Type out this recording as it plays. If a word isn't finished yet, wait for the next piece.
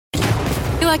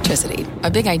Electricity,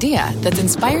 a big idea that's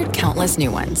inspired countless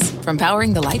new ones. From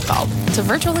powering the light bulb to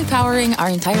virtually powering our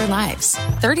entire lives.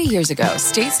 30 years ago,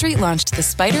 State Street launched the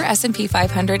Spider S&P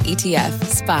 500 ETF,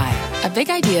 SPY. A big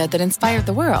idea that inspired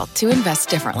the world to invest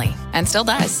differently. And still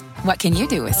does. What can you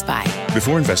do with SPY?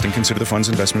 Before investing, consider the fund's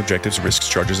investment objectives, risks,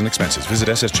 charges, and expenses. Visit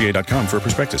ssga.com for a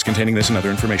prospectus containing this and other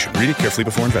information. Read it carefully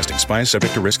before investing. SPY is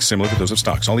subject to risks similar to those of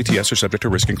stocks. All ETFs are subject to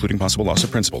risk, including possible loss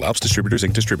of principal. Alps Distributors,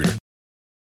 Inc. Distributor.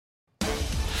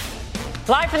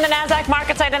 Live from the NASDAQ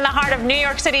market site in the heart of New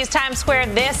York City's Times Square,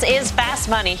 this is Fast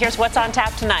Money. Here's what's on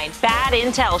tap tonight. Bad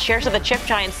intel. Shares of the chip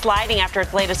giant sliding after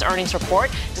its latest earnings report,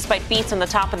 despite beats on the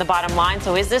top and the bottom line.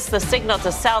 So is this the signal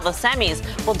to sell the semis?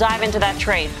 We'll dive into that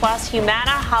trade. Plus,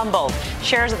 Humana humbled.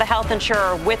 Shares of the health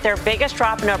insurer with their biggest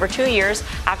drop in over 2 years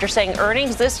after saying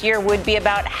earnings this year would be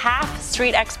about half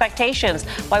street expectations.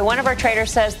 Why one of our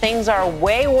traders says things are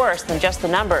way worse than just the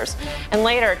numbers. And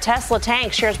later, Tesla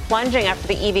tanks. Shares plunging after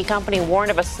the EV company warned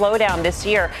of a slowdown this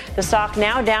year. The stock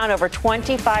now down over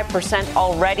 25%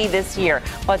 already this year.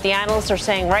 What the analysts are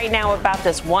saying right now about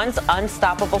this once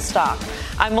unstoppable stock.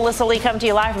 I'm Melissa Lee, coming to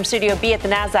you live from Studio B at the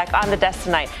NASDAQ. On the desk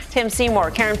tonight, Tim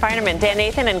Seymour, Karen Feinerman, Dan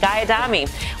Nathan, and Guy Adami.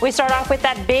 We start off with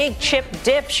that big chip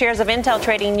dip. Shares of Intel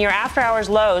trading near after-hours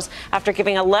lows after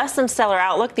giving a less than stellar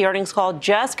outlook. The earnings call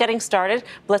just getting started.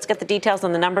 Let's get the details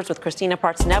on the numbers with Christina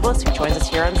Parts-Nevelis, who joins us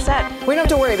here on set. We don't have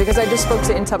to worry because I just spoke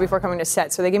to Intel before coming to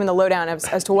set, so they gave me the lowdown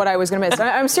as to what I was going to miss.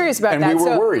 I'm serious about and that. And we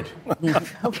were worried.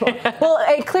 Well,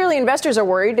 clearly investors are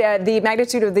worried. The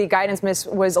magnitude of the guidance miss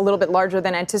was a little bit larger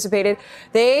than anticipated.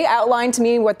 They outlined to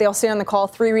me what they'll say on the call,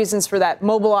 3 reasons for that.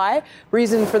 Mobileye,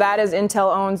 reason for that is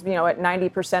Intel owns, at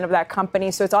 90% of that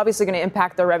company, so it's obviously going to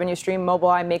impact their revenue stream.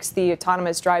 Mobileye makes the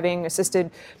autonomous driving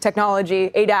assisted technology,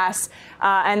 ADAS,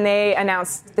 and they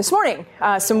announced this morning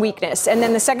some weakness. And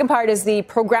then the second part is the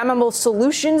programmable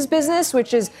solutions business,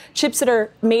 which is chips that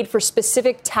are made for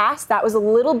specific tasks. That was a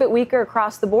little bit weaker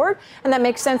across the board, and that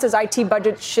makes sense as IT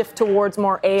budgets shift towards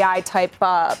more AI-type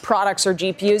products or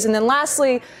GPUs. And then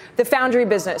lastly, the foundry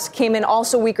business came in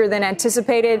also weaker than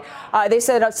anticipated. They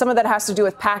said some of that has to do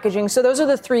with packaging. So those are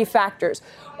the 3 factors.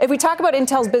 If we talk about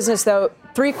Intel's business, though,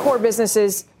 3 core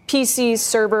businesses, PCs,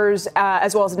 servers,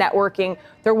 as well as networking.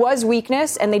 There was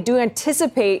weakness, and they do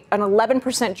anticipate an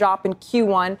 11% drop in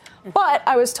Q1. But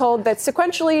I was told that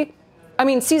sequentially,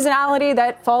 seasonality,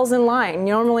 that falls in line.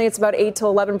 Normally it's about 8 to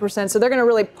 11%. So they're going to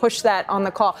really push that on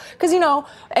the call. Because,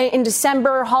 in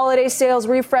December, holiday sales,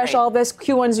 refresh, all this,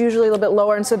 Q1's usually a little bit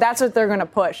lower. And so that's what they're going to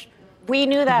push. We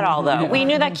knew that all, though. We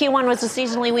knew that Q1 was a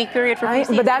seasonally weak period for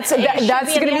PCs. But that's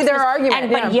going to be their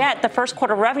argument. But yet, the first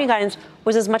quarter revenue guidance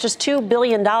was as much as $2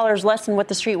 billion less than what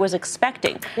the street was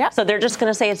expecting. Yeah. So they're just going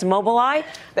to say it's Mobileye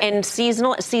and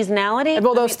seasonality?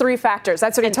 Well, those 3 factors.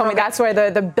 That's what he told me. That's why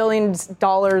the billions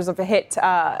dollars of a hit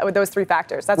with those 3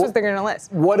 factors. That's what they're going to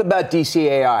list. What about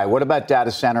DCAI? What about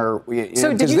data center?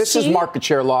 So this is market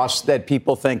share loss that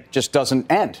people think just doesn't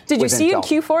end. Did you see in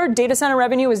Q4, data center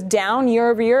revenue was down year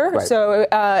over year? Right. So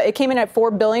it came in at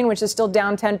 $4 billion, which is still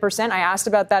down 10%. I asked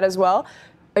about that as well.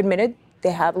 Admitted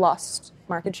they have lost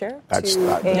market share to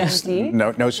AMD.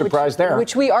 No surprise there.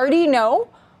 Which we already know.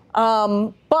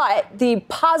 But the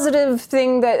positive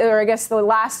thing or I guess the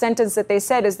last sentence that they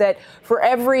said is that for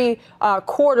every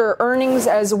quarter, earnings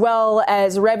as well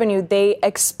as revenue, they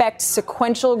expect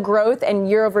sequential growth and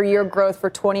year-over-year growth for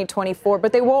 2024.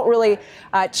 But they won't really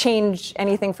change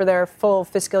anything for their full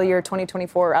fiscal year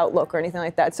 2024 outlook or anything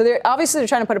like that. So they're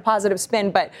trying to put a positive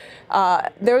spin, but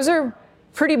those are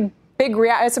pretty big.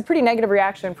 It's a pretty negative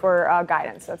reaction for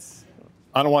guidance.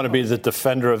 I don't want to be the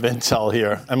defender of Intel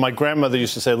here. And my grandmother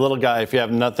used to say, little guy, if you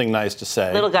have nothing nice to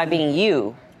say. Little guy being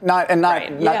you.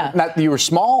 Not you were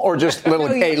small or just little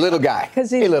guy? Hey, little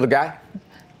guy.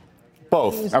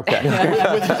 Both. Okay.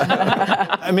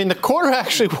 The quarter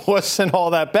actually wasn't all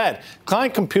that bad.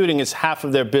 Client computing is half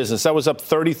of their business. That was up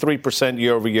 33%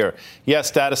 year over year. Yes,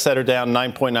 data center down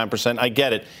 9.9%. I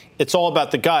get it. It's all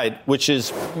about the guide, which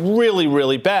is really,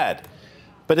 really bad.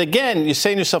 But again, you're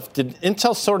saying to yourself, did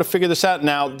Intel sort of figure this out?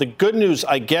 Now, the good news,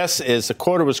 I guess, is the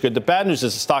quarter was good. The bad news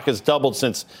is the stock has doubled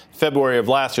since February of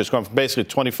last year. It's gone from basically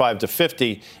 25 to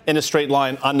 50 in a straight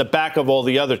line on the back of all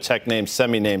the other tech names,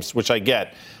 semi names, which I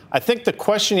get. I think the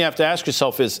question you have to ask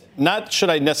yourself is not should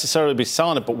I necessarily be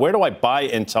selling it, but where do I buy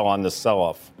Intel on this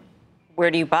sell-off?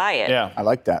 Where do you buy it? Yeah, I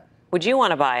like that. Would you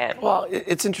want to buy it? Well,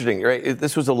 it's interesting, right?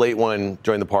 This was a late one,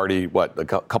 joined the party, a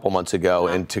couple months ago.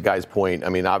 And to Guy's point,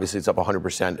 obviously it's up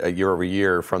 100% year over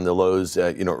year from the lows,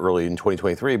 early in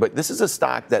 2023. But this is a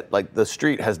stock that, the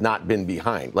street has not been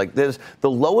behind. There's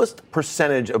the lowest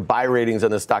percentage of buy ratings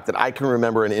on this stock that I can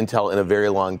remember in Intel in a very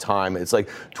long time. It's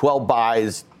 12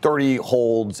 buys, 30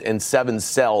 holds and 7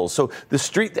 sells. So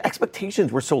the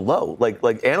expectations were so low.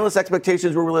 Like analyst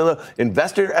expectations were really low.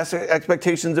 Investor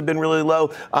expectations have been really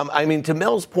low. I mean, to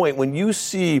Mel's point, when you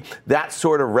see that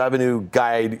sort of revenue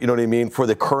guide, you know what I mean, for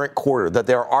the current quarter that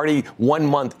they're already 1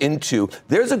 month into,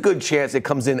 there's a good chance it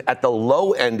comes in at the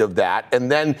low end of that.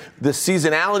 And then the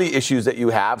seasonality issues that you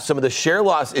have, some of the share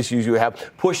loss issues you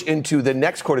have, push into the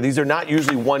next quarter. These are not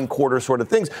usually 1 quarter sort of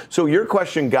things. So your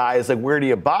question, guy, is like, where do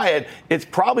you buy it? It's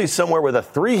probably somewhere with a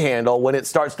 3 handle when it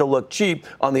starts to look cheap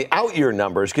on the out year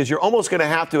numbers, because you're almost going to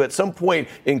have to, at some point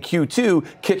in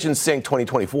Q2, kitchen sink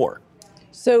 2024.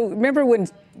 So remember when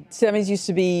semis used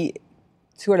to be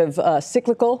sort of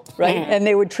cyclical, right? And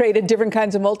they would trade at different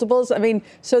kinds of multiples. I mean,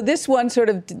 so this one sort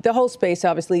of, the whole space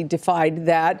obviously defied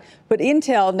that. But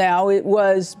Intel now, it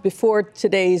was before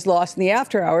today's loss in the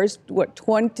after hours,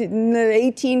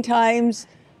 18 times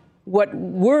what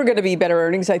were going to be better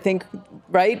earnings, I think,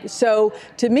 right? So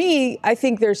to me, I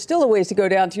think there's still a ways to go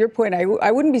down. To your point,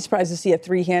 I wouldn't be surprised to see a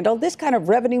 3 handle. This kind of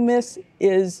revenue miss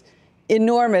is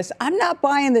enormous. I'm not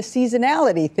buying the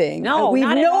seasonality thing. No, we've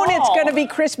not known at all. it's going to be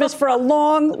Christmas for a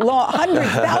long, hundreds,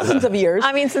 thousands of years.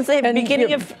 I mean, since the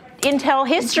beginning of Intel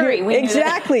history.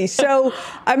 Exactly. So,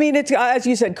 I mean, it's, as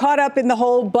you said, caught up in the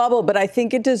whole bubble, but I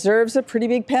think it deserves a pretty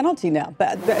big penalty now.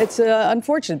 But it's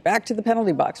unfortunate. Back to the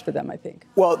penalty box for them, I think.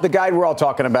 Well, the guide we're all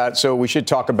talking about, so we should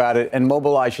talk about it. And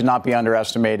Mobileye should not be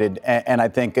underestimated. And I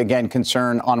think, again,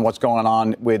 concern on what's going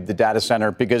on with the data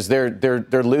center, because they're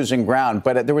losing ground.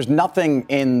 But there was nothing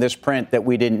in this print that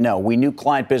we didn't know. We knew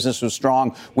client business was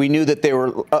strong. We knew that they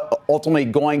were ultimately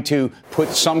going to put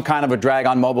some kind of a drag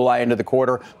on Mobileye into the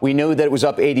quarter. We knew that it was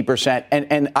up 80%.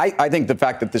 And I think the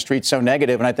fact that the street's so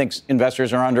negative, and I think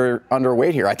investors are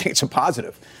underweight here, I think it's a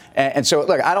positive. And so,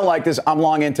 look, I don't like this. I'm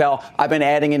long Intel. I've been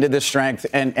adding into this strength.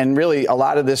 And really, a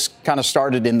lot of this kind of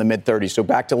started in the mid-30s. So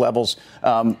back to levels,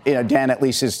 Dan at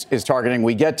least is targeting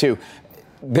we get to.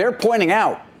 They're pointing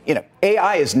out,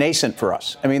 AI is nascent for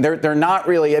us. I mean, they're not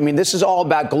really. I mean, this is all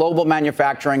about global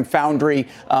manufacturing, foundry.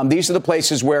 These are the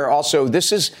places where also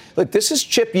this is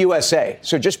Chip USA.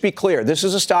 So just be clear. This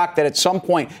is a stock that at some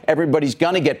point everybody's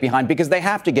going to get behind because they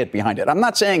have to get behind it. I'm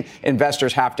not saying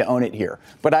investors have to own it here,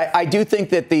 but I do think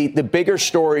that the bigger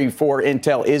story for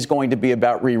Intel is going to be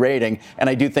about re-rating, and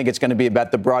I do think it's going to be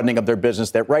about the broadening of their business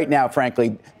that right now,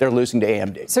 frankly, they're losing to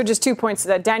AMD. So just 2 points to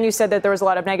that. Dan, you said that there was a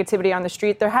lot of negativity on the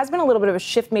street. There has been a little bit of a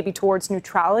shift maybe towards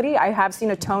neutrality. I have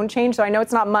seen a tone change, so I know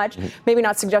it's not much, maybe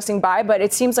not suggesting buy, but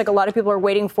it seems like a lot of people are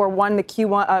waiting for, one, the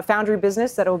Q1 foundry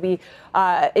business that will be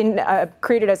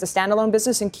created as a standalone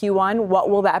business in Q1. What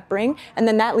will that bring? And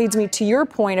then that leads me to your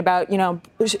point about,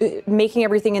 making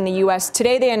everything in the U.S.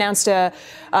 Today they announced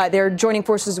they're joining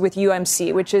forces with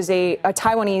UMC, which is a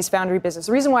Taiwanese foundry business.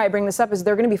 The reason why I bring this up is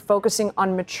they're going to be focusing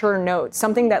on mature nodes,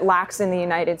 something that lacks in the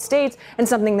United States and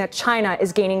something that China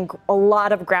is gaining a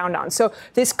lot of ground on. So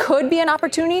this could be an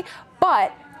opportunity,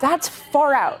 but that's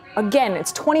far out. Again,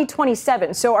 it's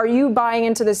 2027. So are you buying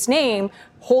into this name,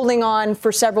 holding on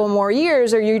for several more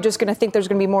years, or are you just going to think there's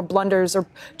going to be more blunders or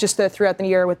just throughout the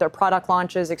year with their product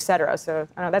launches, et cetera? So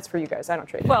I know that's for you guys. I don't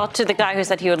trade. Well, to the guy who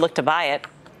said he would look to buy it.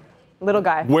 Little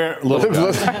guy. Where little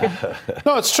guy?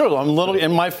 No, it's true. I'm little.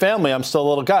 In my family, I'm still a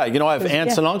little guy. I have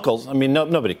aunts and uncles. I mean,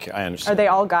 nobody. I understand. Are they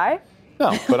all guy?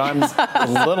 No, but I'm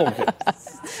a little.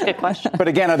 Good question. But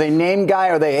again, are they name guy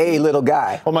or are they a little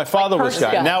guy? Well, my father was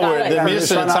guy. Now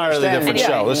it's an entirely different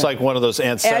show. It's like one of those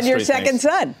ancestry And your second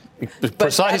son.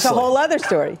 Precisely. That's a whole other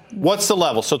story. What's the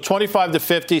level? So 25 to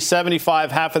 50,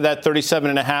 75, half of that,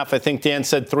 37.5. I think Dan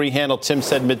said 3 handle. Tim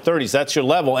said mid-30s. That's your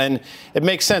level. And it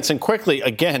makes sense. And quickly,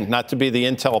 again, not to be the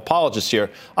Intel apologist here,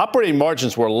 operating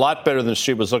margins were a lot better than the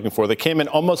street was looking for. They came in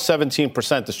almost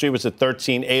 17%. The street was at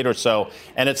 13.8 or so.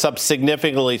 And it's up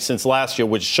significantly since last year,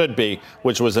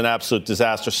 which was an absolute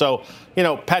disaster. So,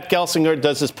 Pat Gelsinger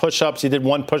does his push-ups. He did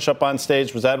 1 push-up on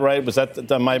stage. Was that right? Was that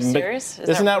my? Serious?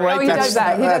 Isn't that right? Oh, he does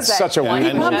that. That's such a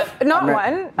weird one. Not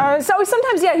one. So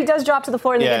sometimes, he does drop to the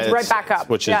floor and then gets right back up.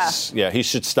 Which is, he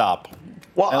should stop.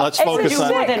 Well, and let's focus on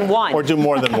more than one. Or do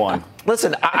more than one.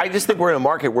 Listen, I just think we're in a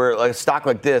market where a stock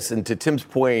like this, and to Tim's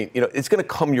point, it's going to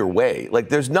come your way. Like,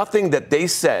 there's nothing that they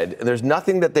said, and there's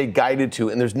nothing that they guided to,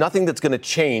 and there's nothing that's going to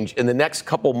change in the next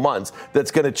couple months that's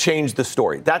going to change the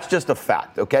story. That's just a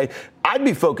fact, okay? I'd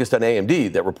be focused on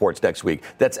AMD that reports next week.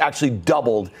 That's actually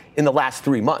doubled in the last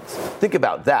 3 months. Think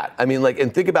about that. I mean,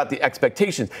 and think about the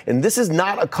expectations. And this is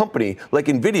not a company like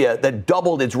NVIDIA that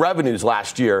doubled its revenues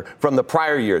last year from the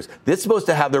prior years. This is supposed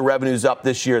to have their revenues up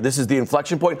this year. This is the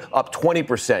inflection point, up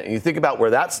 20%. And you think about where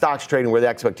that stock's trading, where the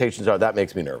expectations are, that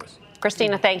makes me nervous.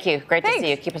 Christina, thank you. Great to see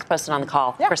you. Keep us posted on the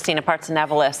call. Yeah. Christina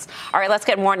Partsinevelos. All right, let's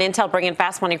get more on Intel. Bring in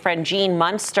Fast Money friend Gene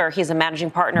Munster. He's a managing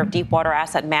partner of Deepwater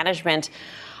Asset Management.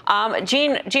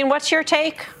 Gene, what's your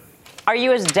take? Are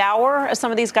you as dour as some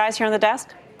of these guys here on the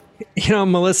desk? You know,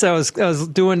 Melissa, I was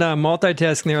doing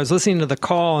multitasking there. I was listening to the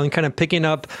call and kind of picking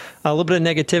up a little bit of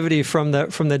negativity from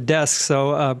the desk.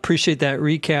 So appreciate that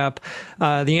recap.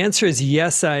 The answer is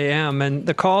yes, I am. And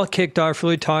the call kicked off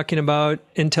really talking about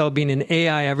Intel being an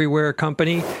AI everywhere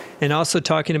company, and also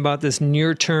talking about this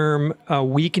near-term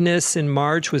weakness in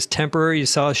March was temporary. You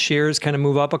saw shares kind of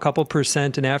move up a couple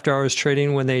percent in after-hours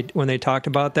trading when they talked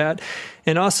about that,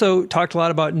 and also talked a lot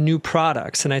about new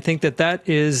products. And I think that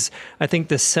is,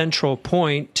 the central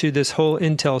point to this whole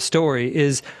Intel story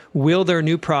is, will their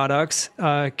new products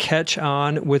catch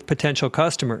on with potential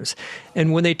customers?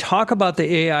 And when they talk about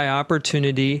the AI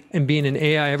opportunity and being an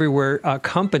AI everywhere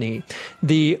company,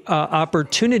 the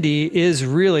opportunity is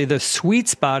really the sweet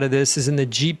spot of this is in the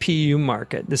GPU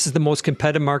market. This is the most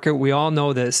competitive market. We all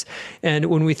know this. And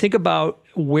when we think about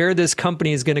where this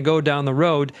company is going to go down the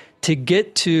road, to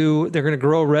get to, they're going to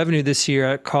grow revenue this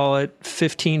year, I call it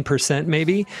 15%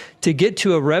 maybe, to get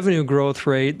to a revenue growth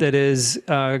rate that is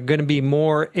going to be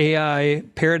more AI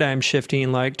paradigm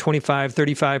shifting, like 25,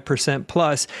 35%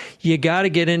 plus, you got to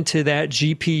get into that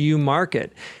GPU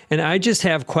market. And I just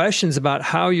have questions about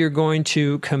how you're going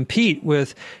to compete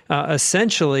with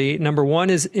essentially, number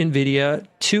one is NVIDIA,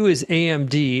 two is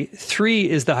AMD, three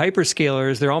is the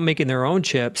hyperscalers. They're all making their own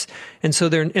chips. And so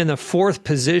they're in the fourth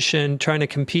position trying to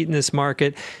compete in this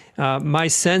market. My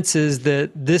sense is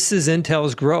that this is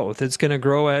Intel's growth. It's going to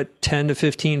grow at 10 to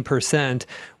 15%.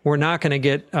 We're not going to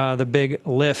get the big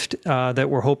lift that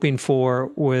we're hoping for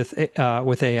with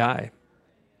AI.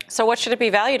 So what should it be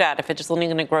valued at if it's just only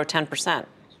going to grow 10%?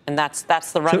 And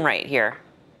that's the run rate here.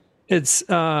 It's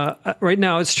right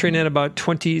now it's trading at about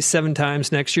 27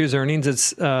 times next year's earnings.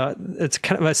 It's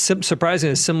kind of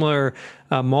surprisingly a similar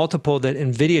multiple that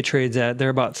NVIDIA trades at. They're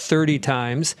about 30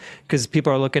 times because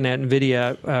people are looking at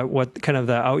NVIDIA, what kind of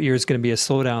the out year is going to be a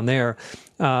slowdown there.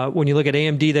 When you look at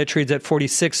AMD, that trades at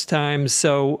 46 times.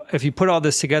 So if you put all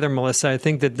this together, Melissa, I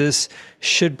think that this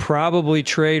should probably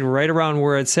trade right around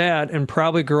where it's at and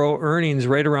probably grow earnings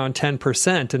right around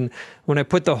 10%. And when I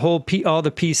put all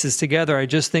the pieces together, I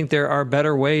just think there are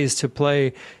better ways to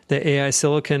play the AI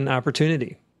silicon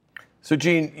opportunity. So,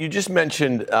 Gene, you just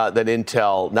mentioned that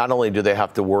Intel, not only do they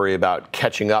have to worry about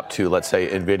catching up to, let's say,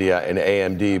 NVIDIA and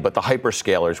AMD, but the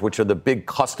hyperscalers, which are the big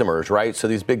customers, right? So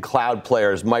these big cloud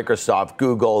players, Microsoft,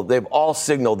 Google, they've all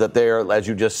signaled that they are, as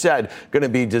you just said, going to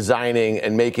be designing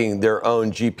and making their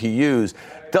own GPUs.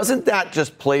 Doesn't that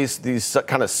just place these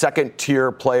kind of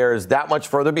second-tier players that much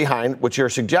further behind, which you're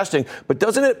suggesting, but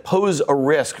doesn't it pose a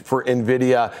risk for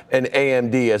NVIDIA and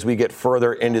AMD as we get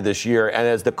further into this year, and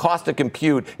as the cost of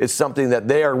compute is something that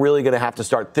they are really going to have to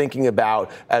start thinking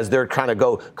about as they're trying to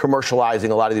go commercializing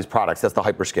a lot of these products? That's the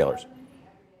hyperscalers.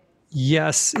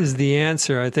 Yes is the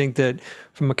answer. I think that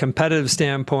from a competitive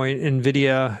standpoint,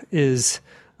 NVIDIA is...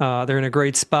 they're in a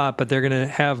great spot, but they're going to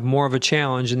have more of a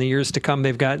challenge in the years to come.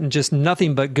 They've gotten just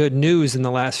nothing but good news in the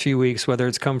last few weeks, whether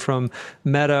it's come from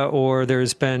Meta or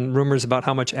there's been rumors about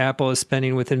how much Apple is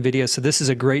spending with NVIDIA. So this is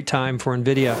a great time for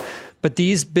NVIDIA. But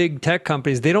these big tech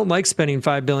companies, they don't like spending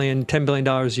 $5 billion, $10 billion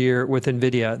a year with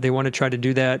NVIDIA. They want to try to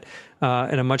do that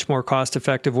in a much more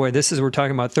cost-effective way. We're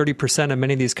talking about 30% of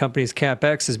many of these companies'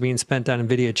 CapEx is being spent on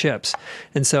NVIDIA chips.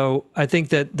 And so I think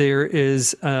that there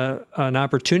is an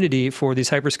opportunity for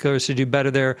these hyperscalers to do better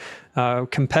there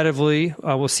competitively.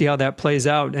 We'll see how that plays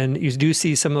out. And you do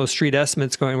see some of those street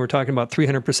estimates going. We're talking about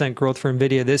 300% growth for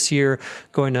NVIDIA this year,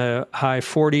 going to high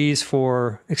 40s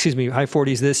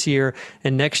this year,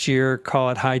 and next year,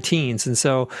 call it high teens. And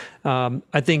so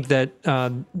I think that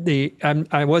I'm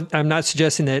not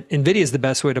suggesting that NVIDIA is the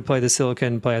best way to play the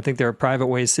silicon play. I think there are private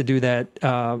ways to do that.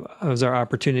 Those are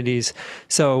opportunities.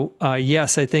 So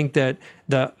yes, I think that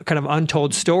the kind of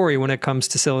untold story when it comes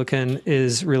to silicon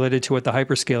is related to what the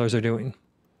hyperscalers are doing.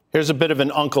 Here's a bit of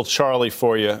an Uncle Charlie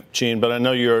for you, Gene, but I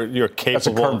know you're capable. That's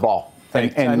a curveball.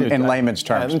 In layman's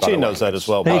terms. And Gene knows that as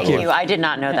well. Thank you. I did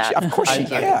not know that. Of course you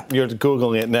do. Yeah. You're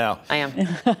Googling it now. I am.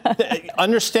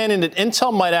 Understanding that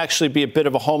Intel might actually be a bit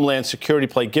of a homeland security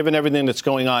play, given everything that's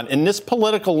going on. In this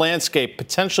political landscape,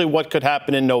 potentially what could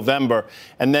happen in November,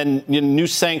 and then new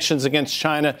sanctions against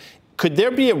China, could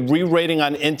there be a re-rating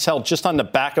on Intel just on the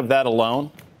back of that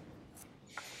alone?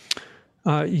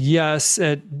 Yes,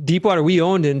 at Deepwater, we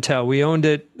owned Intel. We owned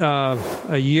it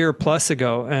a year plus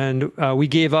ago, and we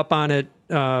gave up on it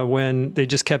when they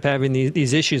just kept having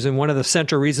these issues. And one of the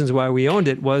central reasons why we owned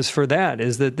it was for that,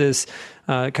 is that this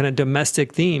kind of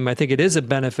domestic theme, I think it is a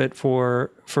benefit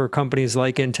for companies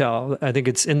like Intel. I think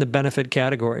it's in the benefit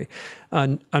category.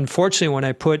 Unfortunately, when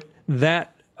I put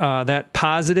that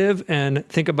positive and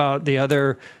think about the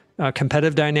other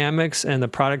competitive dynamics and the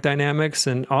product dynamics,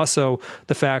 and also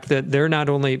the fact that they're not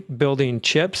only building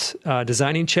chips,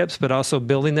 designing chips, but also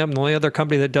building them. The only other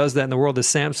company that does that in the world is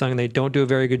Samsung, and they don't do a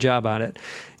very good job on it.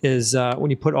 Is when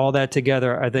you put all that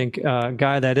together, I think,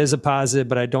 Guy, that is a positive,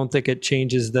 but I don't think it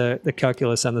changes the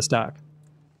calculus on the stock.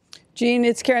 Gene,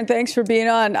 it's Karen. Thanks for being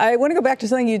on. I want to go back to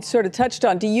something you sort of touched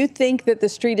on. Do you think that the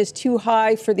street is too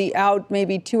high for the out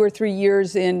maybe 2 or 3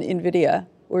 years in NVIDIA,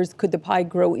 or could the pie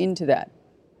grow into that?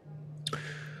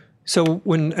 So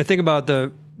when I think about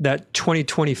that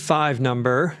 2025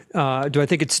 number, do I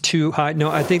think it's too high? No,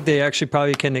 I think they actually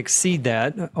probably can exceed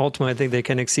that. Ultimately, I think they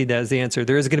can exceed that as the answer.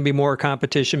 There is going to be more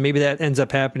competition. Maybe that ends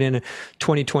up happening in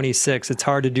 2026. It's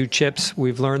hard to do chips.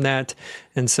 We've learned that.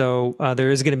 And so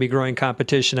there is going to be growing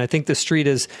competition. I think the street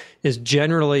is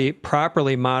generally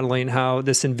properly modeling how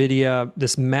this NVIDIA,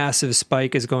 this massive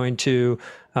spike is going to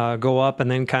go up and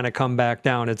then kind of come back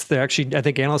down. I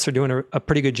think analysts are doing a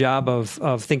pretty good job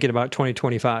of thinking about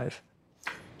 2025.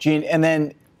 Gene, and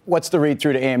then what's the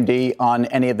read-through to AMD on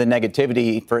any of the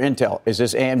negativity for Intel? Is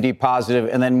this AMD positive?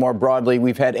 And then more broadly,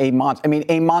 we've had a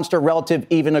monster relative,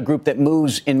 even a group that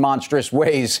moves in monstrous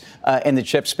ways in the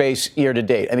chip space year to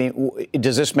date. I mean,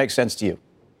 does this make sense to you?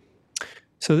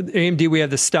 So AMD, we have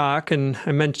the stock, and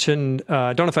I mentioned,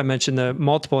 I don't know if I mentioned the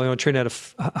multiple, trading at a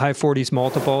high 40s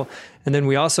multiple. And then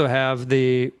we also have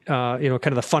the, kind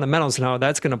of the fundamentals and how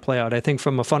that's going to play out. I think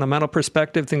from a fundamental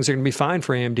perspective, things are going to be fine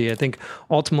for AMD. I think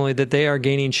ultimately that they are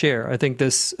gaining share. I think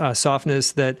this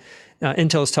softness that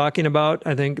Intel is talking about,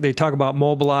 I think they talk about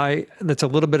Mobileye. That's a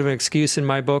little bit of an excuse in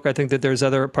my book. I think that there's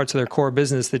other parts of their core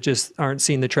business that just aren't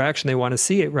seeing the traction they want to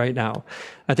see it right now.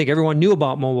 I think everyone knew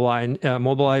about Mobileye, and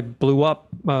Mobileye blew up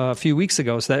a few weeks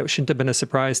ago, so that shouldn't have been a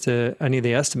surprise to any of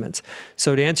the estimates.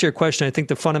 So to answer your question, I think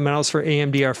the fundamentals for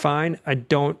AMD are fine. I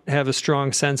don't have a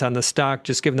strong sense on the stock,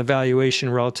 just given the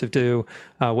valuation relative to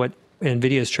what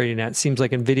NVIDIA is trading at. It seems like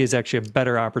NVIDIA is actually a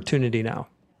better opportunity now.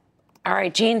 All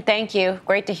right, Gene, thank you.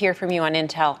 Great to hear from you on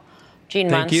Intel. Gene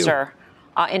Munster,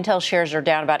 Intel shares are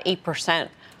down about 8%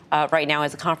 right now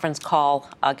as the conference call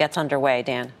gets underway.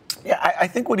 Dan. Yeah, I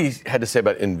think what he had to say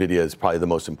about NVIDIA is probably the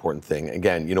most important thing.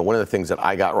 Again, one of the things that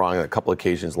I got wrong on a couple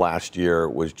occasions last year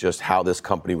was just how this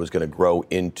company was going to grow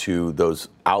into those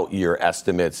out-year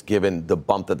estimates, given the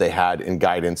bump that they had in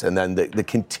guidance and then the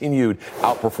continued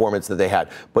outperformance that they had.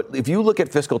 But if you look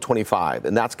at fiscal 25,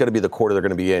 and that's going to be the quarter they're going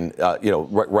to be in,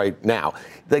 right now,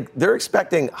 they're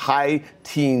expecting high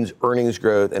teens earnings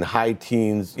growth and high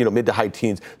teens, mid to high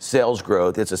teens sales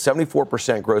growth. It's a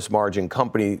 74% gross margin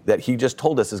company that he just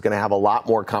told us is going to have a lot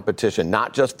more competition,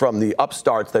 not just from the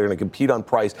upstarts that are going to compete on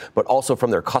price, but also from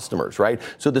their customers, right?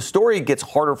 So the story gets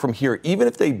harder from here, even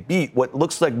if they beat what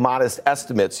looks like modest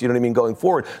estimates, going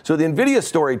forward. So the NVIDIA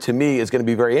story to me is going to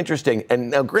be very interesting.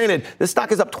 And now, granted, this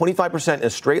stock is up 25% in a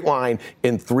straight line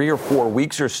in 3 or 4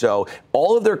 weeks or so.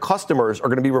 All of their customers are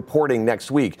going to be reporting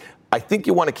next week. I think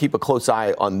you want to keep a close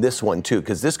eye on this one, too,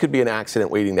 because this could be an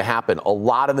accident waiting to happen. A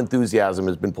lot of enthusiasm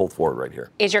has been pulled forward right here.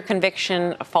 Is your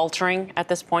conviction faltering at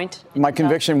this point? My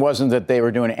conviction wasn't that they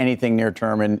were doing anything near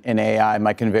term in AI.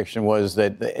 My conviction was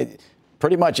that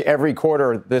pretty much every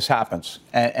quarter this happens.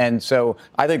 And so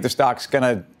I think the stock's going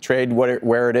to trade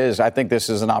where it is. I think this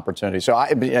is an opportunity. So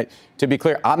to be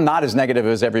clear, I'm not as negative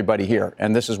as everybody here.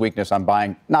 And this is weakness I'm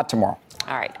buying, not tomorrow.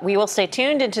 All right. We will stay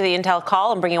tuned into the Intel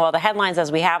call and bring you all the headlines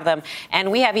as we have them.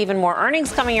 And we have even more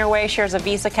earnings coming your way. Shares of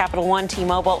Visa, Capital One,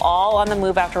 T-Mobile, all on the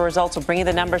move after results. We'll bring you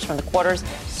the numbers from the quarters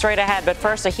straight ahead. But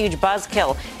first, a huge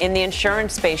buzzkill in the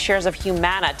insurance space. Shares of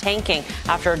Humana tanking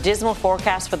after a dismal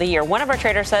forecast for the year. One of our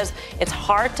traders says it's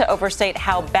hard to overstate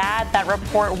how bad that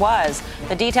report was.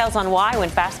 The details on why when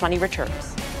Fast Money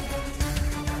returns.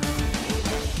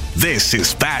 This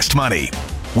is Fast Money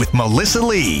with Melissa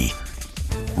Lee.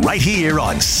 Right here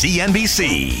on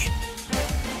CNBC.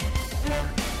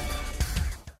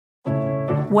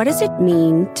 What does it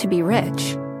mean to be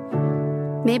rich?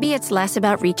 Maybe it's less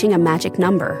about reaching a magic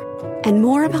number and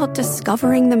more about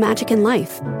discovering the magic in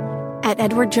life. At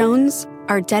Edward Jones,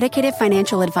 our dedicated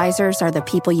financial advisors are the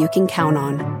people you can count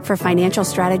on for financial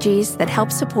strategies that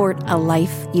help support a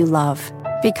life you love.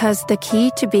 Because the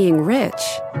key to being rich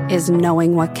is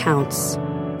knowing what counts.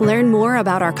 Learn more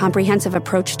about our comprehensive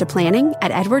approach to planning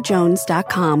at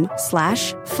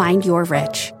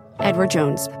edwardjones.com/findyourrich. Edward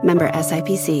Jones, member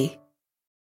SIPC.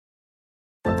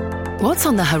 What's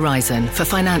on the horizon for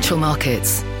financial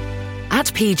markets? At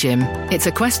PGIM, it's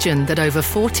a question that over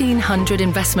 1,400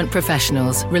 investment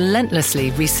professionals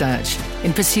relentlessly research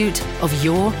in pursuit of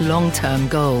your long-term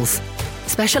goals.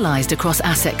 Specialized across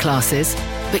asset classes,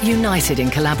 but united in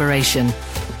collaboration,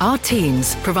 our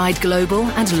teams provide global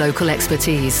and local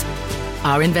expertise.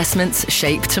 Our investments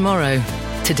shape tomorrow,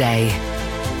 today.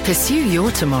 Pursue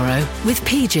your tomorrow with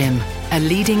PGIM, a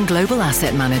leading global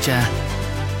asset manager.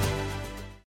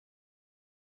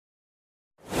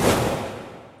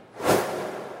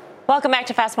 Welcome back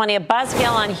to Fast Money. A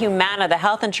buzzkill on Humana, the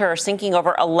health insurer, sinking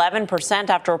over 11%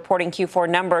 after reporting Q4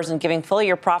 numbers and giving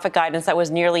full-year profit guidance that was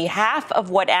nearly half of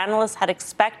what analysts had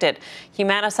expected.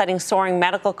 Humana citing soaring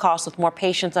medical costs with more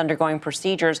patients undergoing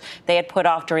procedures they had put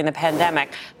off during the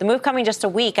pandemic. The move coming just a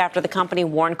week after the company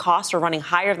warned costs are running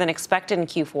higher than expected in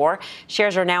Q4.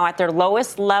 Shares are now at their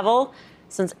lowest level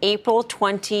since April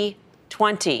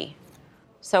 2020.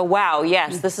 So, wow,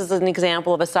 yes, this is an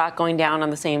example of a stock going down on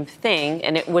the same thing,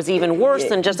 and it was even worse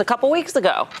than just a couple weeks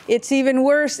ago. It's even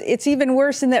worse. It's even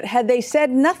worse in that had they said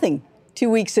nothing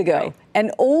 2 weeks ago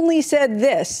and only said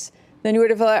this, then you would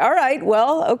have thought, all right,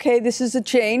 well, okay, this is a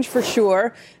change for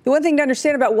sure. The one thing to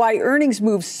understand about why earnings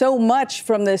move so much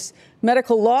from this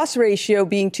medical loss ratio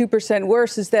being 2%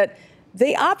 worse is that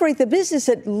they operate the business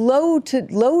at low to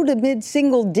mid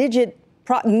single digit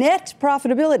net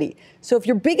profitability. So if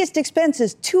your biggest expense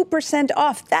is 2%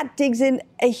 off, that digs in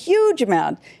a huge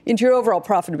amount into your overall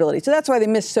profitability. So that's why they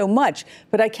miss so much.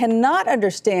 But I cannot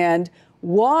understand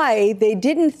why they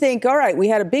didn't think, all right, we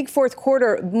had a big fourth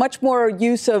quarter, much more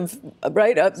use of, so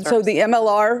the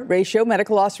MLR ratio,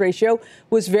 medical loss ratio,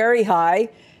 was very high.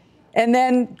 And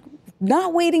then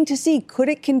not waiting to see, could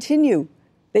it continue?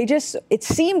 It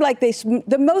seemed like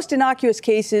the most innocuous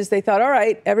cases, they thought, all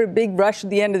right, every big rush at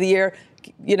the end of the year,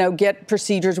 get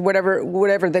procedures,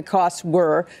 whatever the costs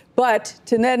were. But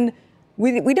to then,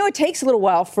 we know it takes a little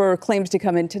while for claims to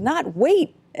come in, to not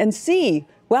wait and see,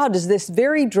 wow, does this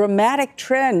very dramatic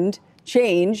trend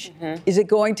change? Mm-hmm. Is it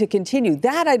going to continue?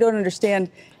 That I don't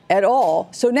understand at all.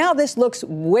 So now this looks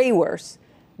way worse.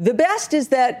 The best is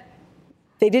that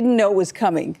they didn't know it was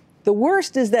coming. The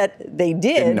worst is that they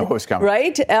didn't know it was coming.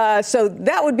 Right? So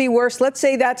that would be worse. Let's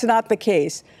say that's not the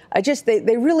case.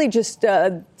 They really just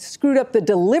screwed up the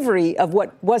delivery of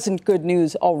what wasn't good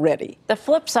news already. The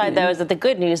flip side, though, is that the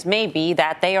good news may be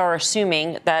that they are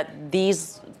assuming that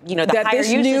these, the higher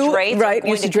usage rates are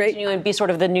going to continue and be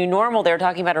sort of the new normal. They're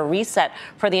talking about a reset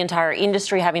for the entire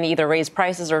industry, having to either raise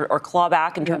prices or claw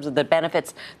back in terms of the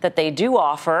benefits that they do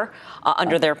offer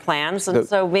under their plans. And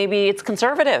so maybe it's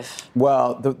conservative.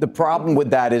 Well, the problem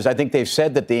with that is I think they've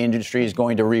said that the industry is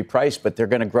going to reprice, but they're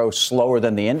going to grow slower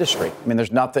than the industry. I mean,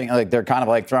 there's nothing, they're kind of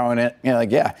like throwing it,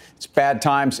 yeah, it's bad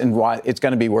times and it's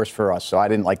going to be worse for us. So I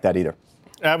didn't like that either.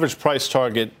 Average price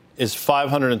target is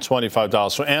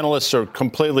 $525. So analysts are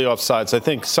completely off sides. I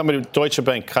think Deutsche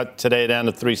Bank cut today down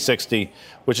to $360,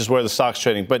 which is where the stock's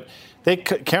trading. But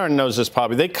Karen knows this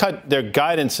probably. They cut their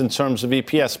guidance in terms of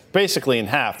EPS basically in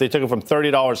half. They took it from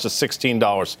 $30 to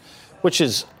 $16, which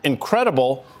is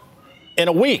incredible in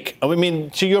a week. I mean,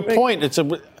 to your point,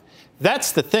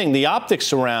 that's the thing. The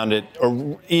optics around it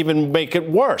even make it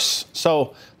worse.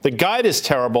 So the guide is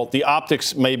terrible. The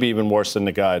optics may be even worse than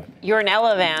the guide. You're in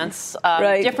Elevance.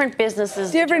 Different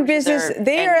businesses. Different business.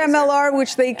 Their MLR,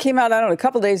 which they came out, a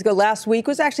couple of days ago, last week,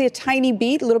 was actually a tiny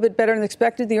beat, a little bit better than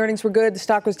expected. The earnings were good. The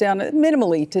stock was down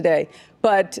minimally today.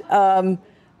 But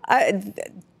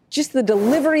just the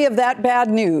delivery of that bad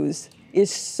news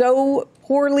is so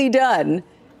poorly done.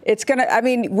 It's going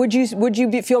to, would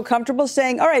you feel comfortable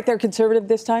saying, all right, they're conservative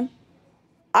this time?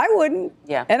 I wouldn't.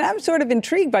 Yeah. And I'm sort of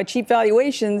intrigued by cheap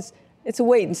valuations. It's a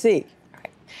wait and see. All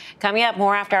right. Coming up,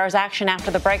 more after hours action after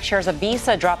the break. Shares of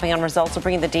Visa dropping on results. We'll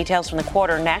bring you the details from the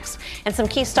quarter next. And some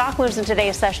key stock moves in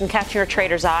today's session catching your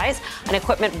traders' eyes. An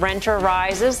equipment renter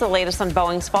rises, the latest on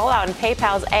Boeing's fallout, and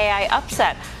PayPal's AI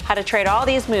upset. How to trade all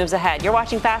these moves ahead. You're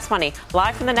watching Fast Money,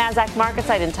 live from the NASDAQ market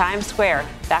site in Times Square.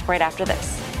 Back right after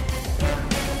this.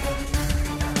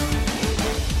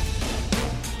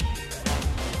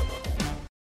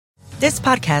 This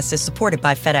podcast is supported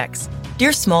by FedEx.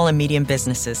 Dear small and medium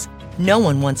businesses, no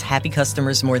one wants happy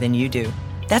customers more than you do.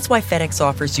 That's why FedEx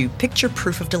offers you picture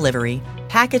proof of delivery,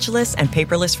 packageless and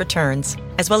paperless returns,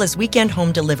 as well as weekend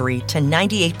home delivery to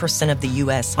 98% of the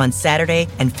U.S. on Saturday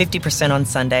and 50% on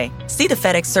Sunday. See the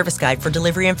FedEx service guide for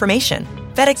delivery information.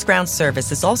 FedEx Ground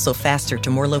service is also faster to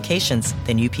more locations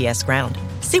than UPS Ground.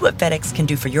 See what FedEx can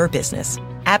do for your business.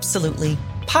 Absolutely,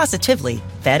 positively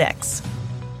FedEx.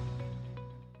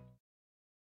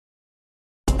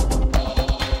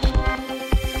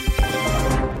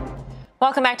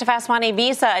 Welcome back to Fast Money.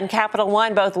 Visa and Capital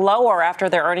One both lower after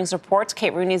their earnings reports.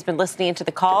 Kate Rooney has been listening into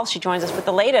the call. She joins us with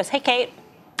the latest. Hey, Kate.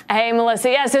 Hey, Melissa.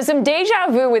 Yeah, so some deja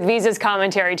vu with Visa's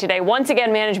commentary today. Once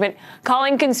again, management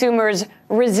calling consumers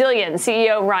resilient.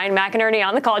 CEO Ryan McInerney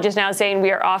on the call just now saying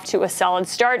we are off to a solid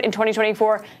start in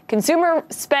 2024. Consumer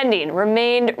spending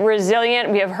remained resilient.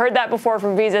 We have heard that before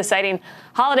from Visa, citing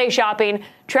holiday shopping,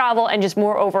 travel, and just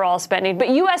more overall spending. But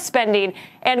U.S. spending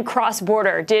and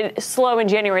cross-border did slow in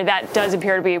January. That does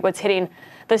appear to be what's hitting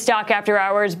the stock after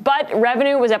hours. But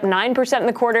revenue was up 9% in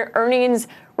the quarter. Earnings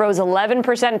rose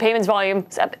 11%. Payments volume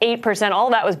was up 8%. All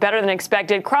that was better than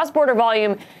expected. Cross-border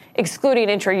volume, excluding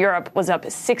intra-Europe, was up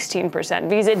 16%.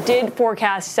 Visa did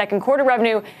forecast second quarter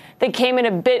revenue that came in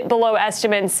a bit below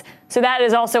estimates. So that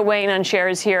is also weighing on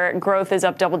shares here. Growth is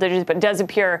up double digits, but does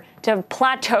appear to have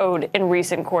plateaued in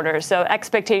recent quarters. So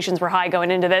expectations were high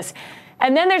going into this.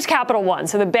 And then there's Capital One.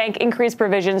 So the bank increased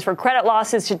provisions for credit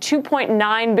losses to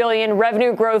 $2.9 billion.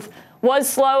 Revenue growth was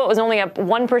slow. It was only up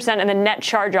 1%, and the net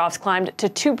charge-offs climbed to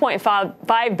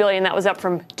 $2.5 billion. That was up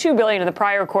from $2 billion in the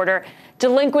prior quarter.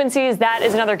 Delinquencies, that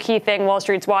is another key thing Wall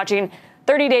Street's watching.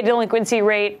 30-day delinquency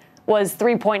rate was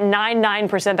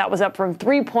 3.99%. That was up from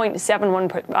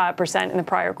 3.71% in the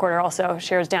prior quarter. Also,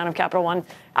 shares down of Capital One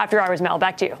after hours. Mel,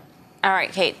 back to you. All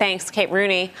right, Kate. Thanks. Kate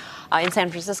Rooney in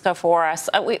San Francisco for us.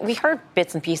 We heard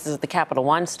bits and pieces of the Capital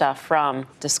One stuff from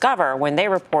Discover when they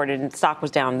reported, and stock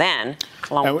was down then.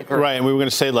 Right, and we were going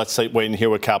to say, let's wait and hear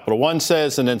what Capital One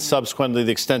says, and then subsequently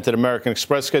the extent that American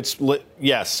Express gets split.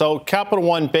 Yes, so Capital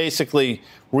One basically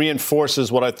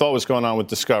reinforces what I thought was going on with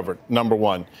Discover, number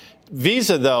one.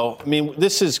 Visa, though, I mean,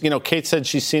 this is, Kate said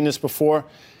she's seen this before.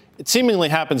 It seemingly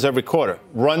happens every quarter.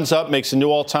 Runs up, makes a new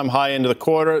all-time high end of the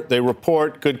quarter. They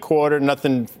report, good quarter,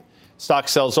 nothing, stock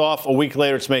sells off. A week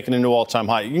later, it's making a new all-time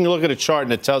high. You can look at a chart,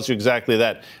 and it tells you exactly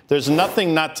that. There's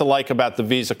nothing not to like about the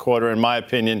Visa quarter, in my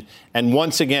opinion. And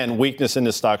once again, weakness in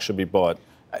the stock should be bought.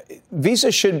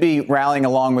 Visa should be rallying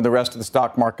along with the rest of the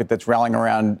stock market that's rallying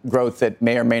around growth that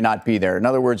may or may not be there. In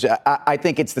other words, I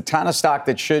think it's the kind of stock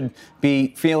that should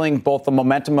be feeling both the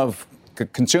momentum of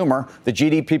consumer, the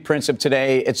GDP prints of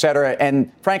today, et cetera,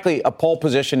 and frankly, a pole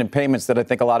position in payments that I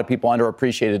think a lot of people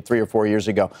underappreciated 3 or 4 years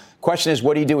ago. Question is,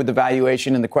 what do you do with the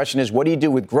valuation? And the question is, what do you do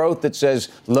with growth that says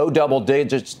low double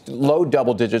digits,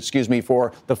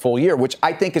 for the full year, which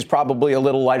I think is probably a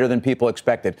little lighter than people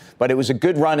expected. But it was a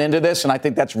good run into this, and I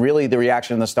think that's really the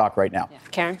reaction in the stock right now. Yeah.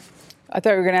 Karen? I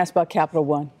thought you were going to ask about Capital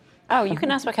One. Oh, you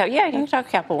can ask about Capital. Yeah, you can talk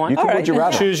Capital One. You can, would you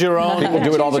rather? Choose your own. People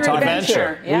do it all the time.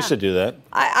 Adventure. Yeah. We used to do that.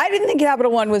 I didn't think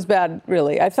Capital One was bad,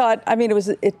 really. I thought, it was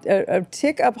a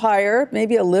tick up higher,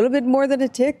 maybe a little bit more than a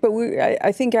tick, but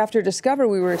I think after Discover,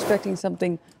 we were expecting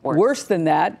something worse than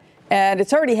that. And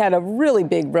it's already had a really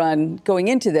big run going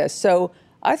into this. So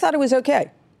I thought it was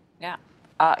okay. Yeah.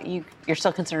 You're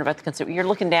still concerned about the consumer. You're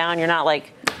looking down. You're not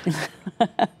like,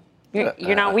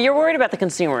 you're worried about the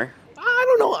consumer. I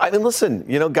don't know. I mean, listen,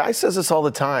 Guy says this all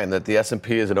the time, that the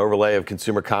S&P is an overlay of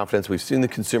consumer confidence. We've seen the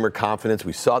consumer confidence.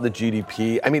 We saw the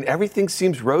GDP. I mean, everything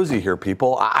seems rosy here,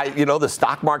 people. The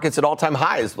stock market's at all-time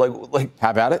highs. Like,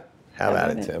 have at it. Have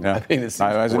at it, Tim. Yeah. I mean, it seems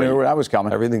I knew where I was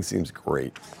coming. Everything seems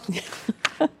great.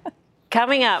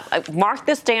 Coming up, mark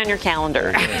this day on your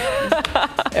calendar.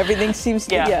 Everything seems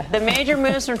to, yeah. The major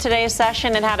moves from today's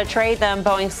session and how to trade them.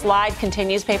 Boeing's slide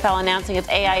continues. PayPal announcing its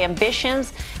AI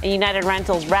ambitions, and United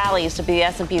Rentals rallies to be the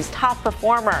S&P's top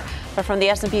performer. But from the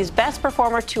S&P's best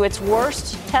performer to its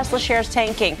worst, Tesla shares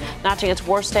tanking, notching its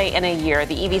worst day in a year.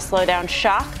 The EV slowdown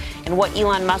shock and what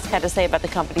Elon Musk had to say about the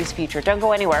company's future. Don't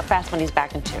go anywhere. Fast Money's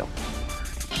back in 2.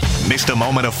 Missed a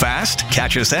moment of Fast?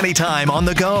 Catch us anytime on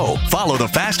the go. Follow the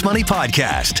Fast Money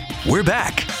Podcast. We're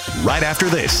back right after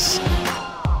this.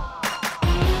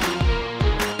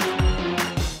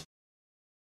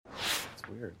 It's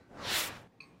weird.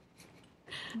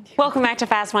 Welcome back to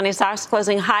Fast Money. Stocks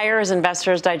closing higher as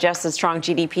investors digested strong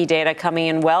GDP data coming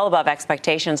in well above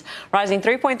expectations, rising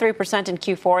 3.3% in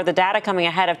Q4. The data coming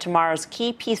ahead of tomorrow's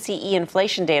key PCE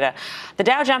inflation data. The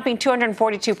Dow jumping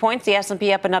 242 points, the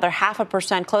S&P up another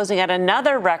 0.5%, closing at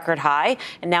another record high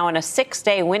and now in a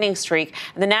 6-day winning streak.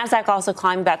 And the Nasdaq also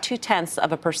climbed about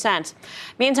 0.2%.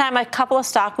 Meantime, a couple of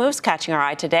stock moves catching our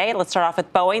eye today. Let's start off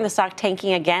with Boeing. The stock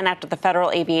tanking again after the Federal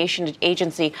Aviation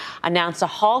Agency announced a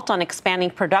halt on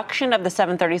expanding production of the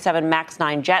 737 MAX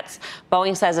 9 jets.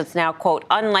 Boeing says it's now, quote,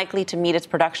 unlikely to meet its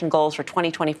production goals for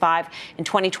 2025 and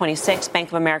 2026. Bank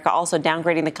of America also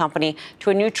downgrading the company to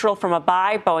a neutral from a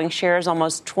buy. Boeing shares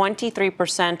almost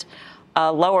 23%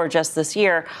 lower just this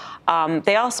year. Bank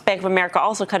of America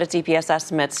also cut its EPS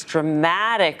estimates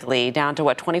dramatically down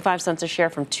to 25 cents a share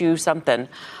from 2 something.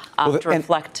 To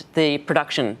reflect the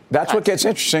production. That's cuts. What gets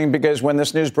interesting, because when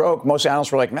this news broke, most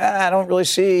analysts were like, I don't really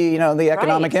see, the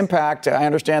economic impact. I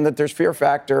understand that there's fear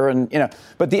factor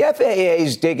but the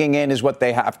FAA's digging in is what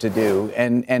they have to do.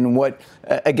 And what,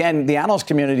 again, the analyst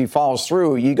community follows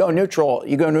through. You go neutral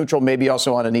maybe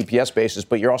also on an EPS basis,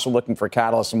 but you're also looking for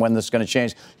catalysts and when this is going to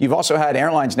change. You've also had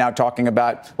airlines now talking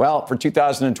about, for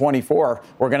 2024,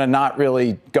 we're going to not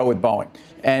really go with Boeing.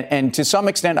 And to some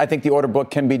extent, I think the order book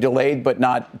can be delayed but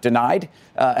not denied.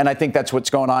 And I think that's what's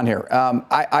going on here.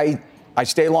 I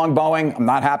stay long Boeing. I'm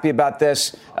not happy about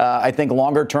this. I think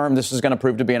longer term, this is going to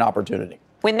prove to be an opportunity.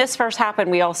 When this first happened,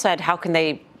 we all said, how can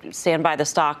they stand by the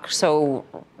stock so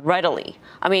readily?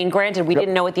 I mean, granted, we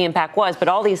didn't know what the impact was, but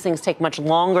all these things take much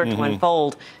longer to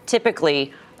unfold,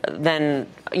 typically, than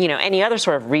any other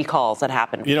sort of recalls that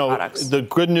happen with products. The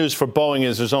good news for Boeing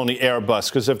is there's only Airbus,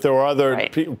 because if there were other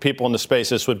people in the space,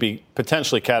 this would be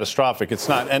potentially catastrophic. It's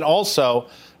not. And also,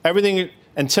 everything,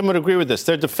 and Tim would agree with this,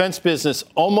 their defense business,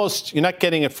 almost, you're not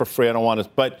getting it for free, I don't want to,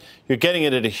 but you're getting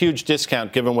it at a huge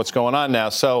discount given what's going on now.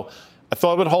 So I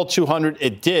thought it would hold 200.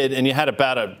 It did, and you had a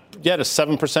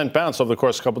 7% bounce over the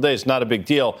course of a couple of days. Not a big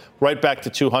deal. Right back to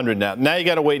 200 now. Now you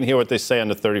got to wait and hear what they say on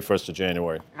the 31st of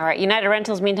January. All right. United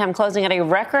Rentals, meantime, closing at a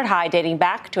record high dating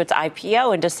back to its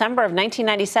IPO in December of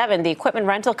 1997. The equipment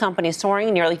rental company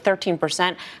soaring nearly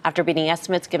 13% after beating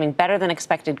estimates, giving better than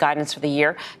expected guidance for the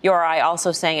year. URI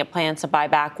also saying it plans to buy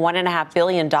back $1.5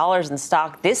 billion in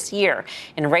stock this year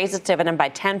and raise its dividend by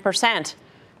 10%.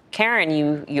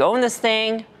 Karen, you own this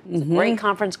thing. It's a great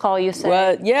conference call, you said.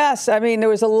 Well, yes. I mean, there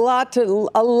was a lot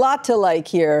to like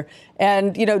here.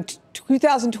 And,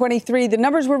 2023, the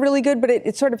numbers were really good, but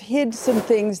it sort of hid some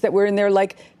things that were in there.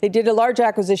 Like they did a large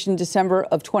acquisition in December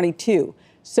of 22.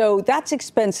 So that's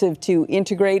expensive to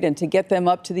integrate and to get them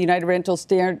up to the United rental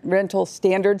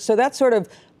standard. So that's sort of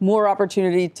more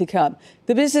opportunity to come.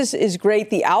 The business is great.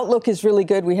 The outlook is really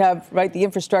good. We have, the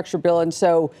infrastructure bill. And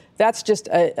so that's just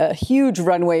a huge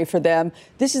runway for them.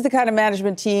 This is the kind of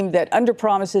management team that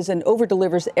underpromises and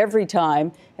overdelivers every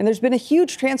time. And there's been a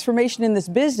huge transformation in this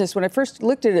business. When I first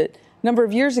looked at it a number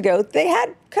of years ago, they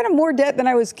had kind of more debt than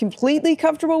I was completely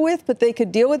comfortable with, but they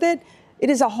could deal with it. It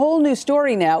is a whole new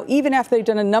story now. Even after they've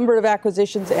done a number of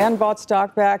acquisitions and bought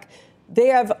stock back, they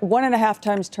have 1.5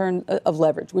 times turn of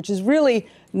leverage, which is really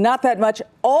not that much.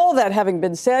 All that having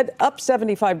been said, up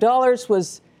 $75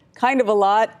 was kind of a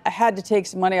lot. I had to take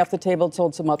some money off the table and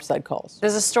sold some upside calls.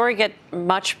 Does the story get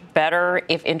much better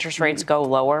if interest rates go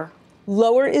lower?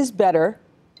 Lower is better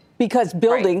because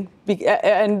building,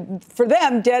 and for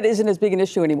them, debt isn't as big an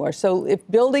issue anymore. So if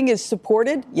building is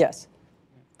supported, yes.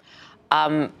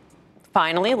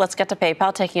 Finally, let's get to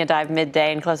PayPal, taking a dive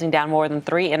midday and closing down more than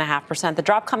 3.5%. The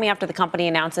drop coming after the company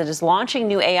announced it is launching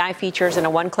new AI features and a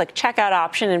one-click checkout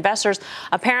option. Investors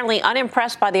apparently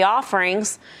unimpressed by the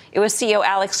offerings. It was CEO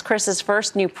Alex Chris's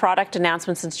first new product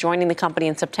announcement since joining the company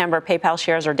in September. PayPal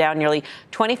shares are down nearly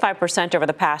 25% over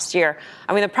the past year.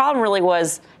 I mean, the problem really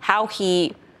was how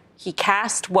he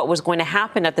cast what was going to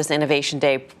happen at this Innovation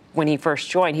Day when he first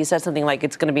joined. He said something like,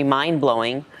 it's going to be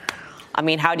mind-blowing. I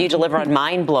mean, how do you deliver on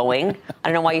mind-blowing? I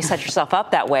don't know why you set yourself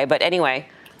up that way. But anyway,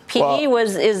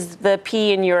 is the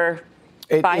P in your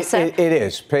bicep? It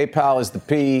is. PayPal is the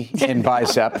P in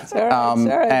bicep. It's all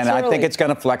right. And I think it's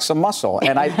going to flex some muscle.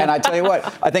 And I tell you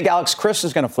what, I think Alex Chris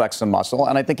is going to flex some muscle.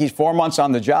 And I think he's 4 months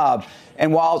on the job.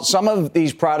 And while some of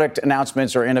these product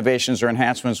announcements or innovations or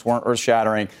enhancements weren't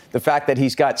earth-shattering, the fact that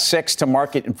he's got 6 to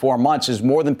market in 4 months is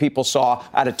more than people saw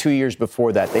out of 2 years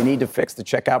before that. They need to fix the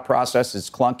checkout process.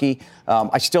 It's clunky.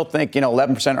 I still think,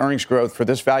 11% earnings growth for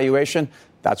this valuation.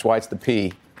 That's why it's the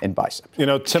P in bicep.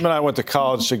 Tim and I went to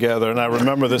college together, and I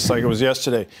remember this like it was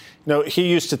yesterday. He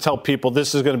used to tell people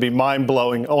this is going to be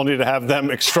mind-blowing, only to have them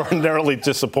extraordinarily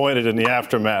disappointed in the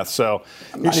aftermath. So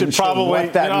you should probably,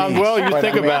 think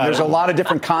about it. There's a lot of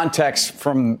different contexts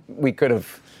we could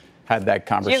have had that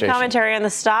conversation. Do you have commentary on the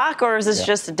stock, or is this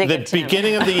just a dig at The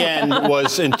beginning of the end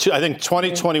was in, I think,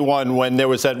 2021, when there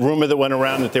was that rumor that went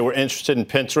around that they were interested in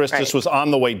Pinterest. Right. This was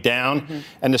on the way down,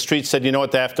 and the street said, you know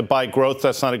what, they have to buy growth.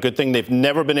 That's not a good thing. They've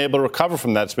never been able to recover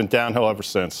from that. It's been downhill ever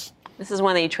since. This is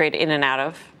one that you trade in and out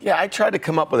of. Yeah, I tried to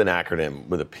come up with an acronym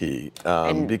with a P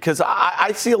because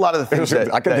I see a lot of the things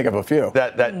I can think of a few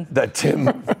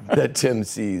that Tim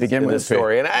sees in this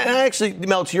story. And I actually,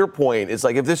 Mel, to your point, it's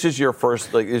like if this is your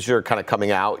first, like, is your kind of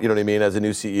coming out, you know what I mean, as a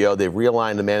new CEO, they've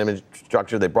realigned the management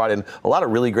structure. They brought in a lot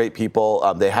of really great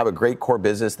people. They have a great core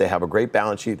business. They have a great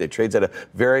balance sheet. They trades at a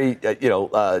very,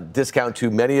 discount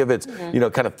to many of its, kind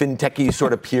of fintechy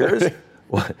sort of peers.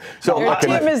 So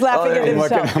Tim is laughing at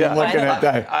himself. I'm looking at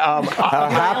that. How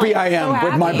happy I am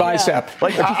with my bicep.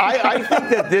 Like I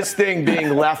think that this thing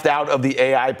being left out of the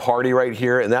AI party right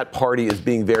here, and that party is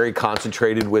being very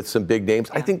concentrated with some big names,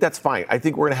 I think that's fine. I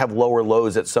think we're going to have lower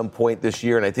lows at some point this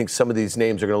year, and I think some of these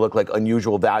names are going to look like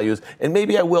unusual values, and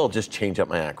maybe I will just change up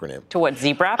my acronym. To what,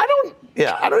 ZBRAP? I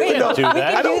don't even know. Do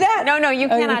that. do that? No, you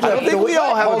cannot. I don't think we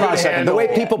all have Hold on a second. The way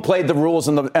handle. people played the rules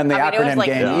in the acronym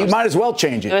game, you might as well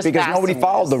change it was because fast nobody and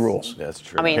followed loose. the rules. That's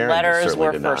true. I mean, Karen letters certainly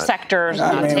were did for not. sectors,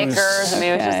 not tickers. I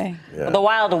mean, it was just the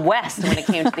Wild West when it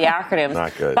came to the acronyms.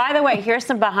 Not good. By the way, here's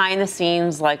some behind the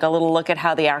scenes, like a little look at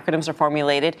how the acronyms are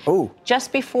formulated. Ooh.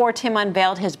 Just before Tim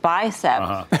unveiled his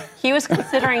bicep, he was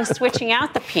considering switching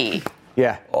out the P.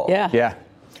 Yeah. Yeah.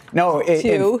 No,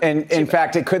 in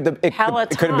fact, it could have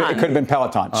been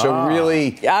Peloton. So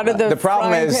really, out of the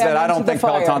problem frying is pan that I don't into the think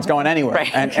fire. Peloton's going anywhere,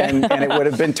 Right. and it would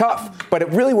have been tough. But it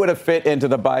really would have fit into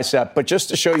the bicep. But just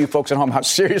to show you folks at home how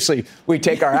seriously we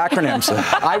take our acronyms,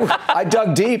 I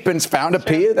dug deep and found a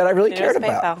P that I really cared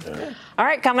about. All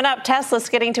right, coming up, Tesla's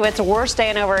getting to its worst day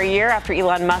in over a year after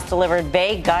Elon Musk delivered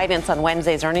vague guidance on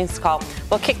Wednesday's earnings call.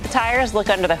 We'll kick the tires, look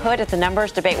under the hood at the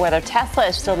numbers, debate whether Tesla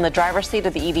is still in the driver's seat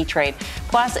of the EV trade.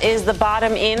 Plus, is the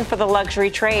bottom in for the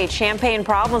luxury trade? Champagne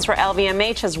problems for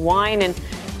LVMH as wine and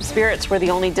spirits were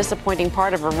the only disappointing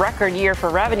part of a record year for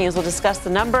revenues. We'll discuss the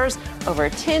numbers over a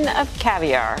tin of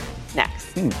caviar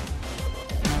next.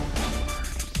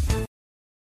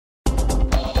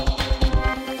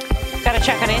 Got to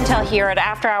check on Intel here at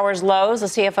after hours lows. The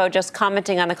CFO just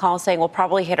commenting on the call saying we'll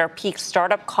probably hit our peak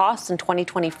startup costs in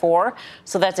 2024.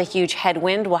 So that's a huge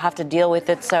headwind. We'll have to deal with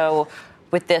it. So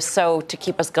to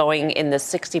keep us going in the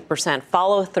 60%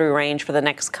 follow-through range for the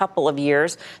next couple of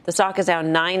years. The stock is down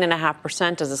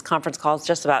 9.5% as this conference call is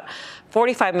just about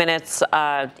 45 minutes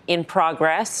in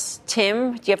progress.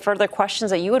 Tim, do you have further questions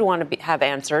that you would want to have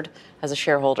answered as a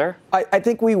shareholder? I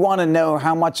think we want to know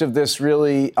how much of this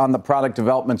really on the product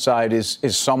development side is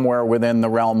somewhere within the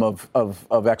realm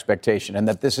of expectation, and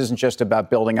that this isn't just about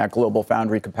building out global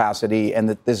foundry capacity, and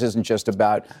that this isn't just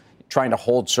about trying to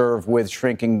hold serve with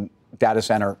shrinking data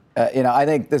center. I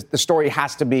think the story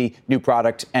has to be new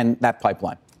product and that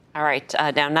pipeline. All right,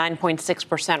 down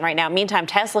 9.6% right now. Meantime,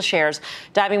 Tesla shares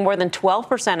diving more than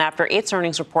 12% after its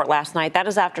earnings report last night. That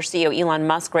is after CEO Elon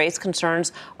Musk raised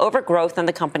concerns over growth in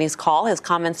the company's call. His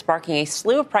comments sparking a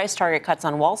slew of price target cuts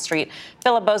on Wall Street.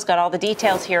 Philip Bo's got all the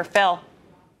details here. Phil.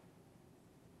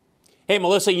 Hey,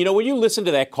 Melissa, when you listened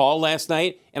to that call last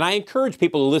night, and I encourage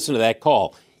people to listen to that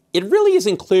call, it really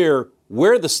isn't clear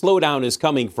where the slowdown is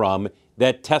coming from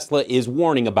that Tesla is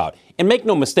warning about. And make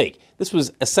no mistake, this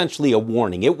was essentially a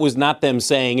warning. It was not them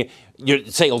saying your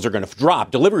sales are going to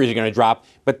drop, deliveries are going to drop,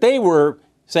 but they were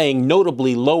saying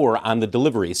notably lower on the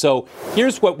delivery. So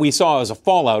here's what we saw as a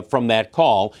fallout from that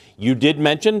call. You did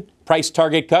mention price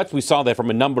target cuts. We saw that from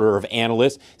a number of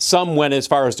analysts. Some went as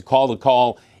far as to call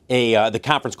the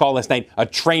conference call last night a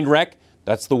train wreck.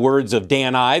 That's the words of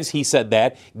Dan Ives. He said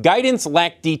that. Guidance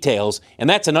lacked details, and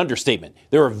that's an understatement.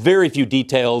 There are very few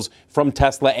details from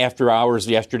Tesla after hours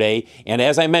yesterday, and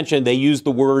as I mentioned, they used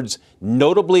the words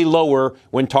notably lower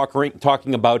when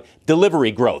talking about delivery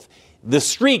growth. The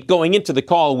street going into the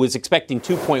call was expecting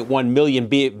 2.1 million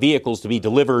vehicles to be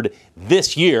delivered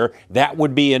this year. That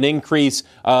would be an increase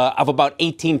of about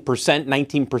 18%,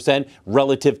 19%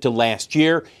 relative to last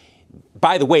year.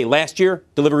 By the way, last year,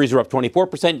 deliveries were up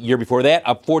 24%. Year before that,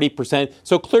 up 40%.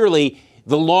 So clearly,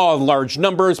 the law of large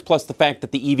numbers, plus the fact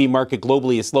that the EV market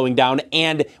globally is slowing down.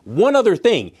 And one other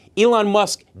thing, Elon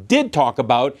Musk did talk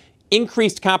about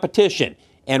increased competition.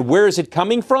 And where is it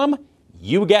coming from?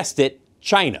 You guessed it,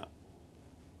 China.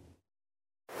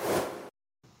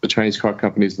 The Chinese car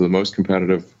companies are the most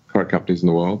competitive car companies in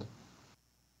the world.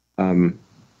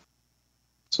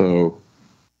 So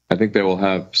I think they will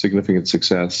have significant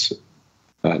success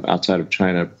outside of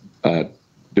China,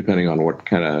 depending on what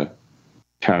kind of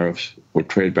tariffs or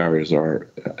trade barriers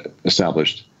are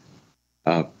established.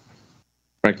 Frankly,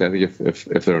 I think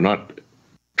if there are not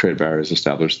trade barriers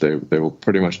established, they will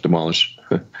pretty much demolish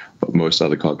most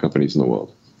other car companies in the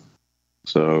world.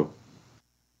 So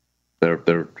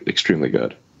they're extremely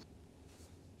good.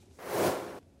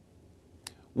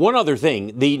 One other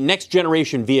thing, the next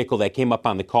generation vehicle that came up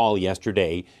on the call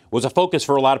yesterday was a focus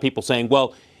for a lot of people saying,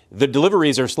 well, the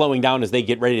deliveries are slowing down as they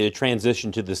get ready to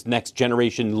transition to this next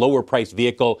generation lower priced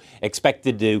vehicle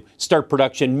expected to start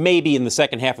production maybe in the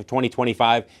second half of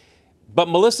 2025. But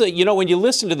Melissa, when you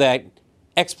listen to that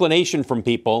explanation from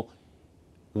people,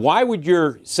 why would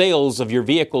your sales of your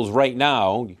vehicles right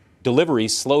now,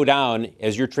 deliveries, slow down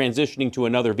as you're transitioning to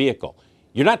another vehicle?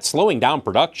 You're not slowing down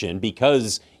production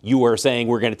because you are saying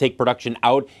we're going to take production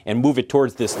out and move it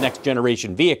towards this next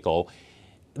generation vehicle.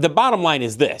 The bottom line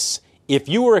is this. If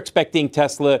you were expecting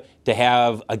Tesla to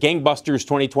have a gangbusters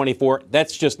 2024,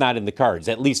 that's just not in the cards,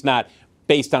 at least not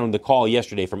based on the call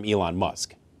yesterday from Elon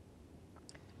Musk.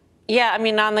 Yeah, I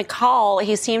mean, on the call,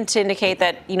 he seemed to indicate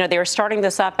that, they were starting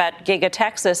this up at Giga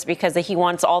Texas because he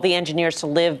wants all the engineers to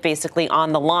live basically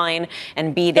on the line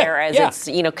and be there as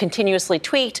it's, continuously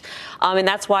tweaked. And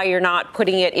that's why you're not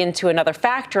putting it into another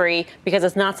factory, because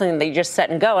it's not something that you just set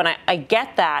and go. And I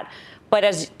get that. But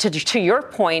as to your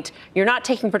point, you're not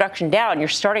taking production down. You're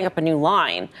starting up a new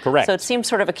line. Correct. So it seems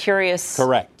sort of a curious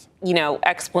Correct.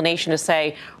 Explanation to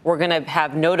say we're going to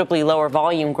have notably lower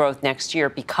volume growth next year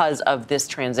because of this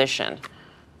transition.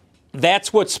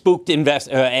 That's what spooked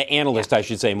analysts, I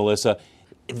should say, Melissa.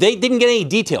 They didn't get any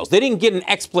details. They didn't get an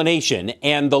explanation.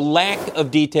 And the lack of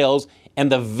details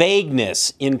and the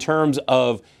vagueness in terms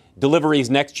of deliveries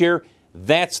next year,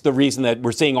 that's the reason that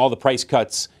we're seeing all the price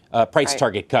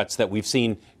target cuts that we've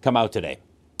seen come out today.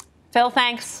 Phil,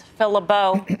 thanks. Phil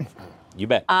LeBeau. You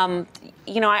bet.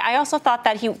 I also thought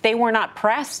that they were not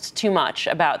pressed too much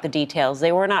about the details.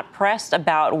 They were not pressed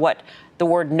about what the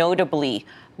word notably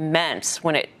meant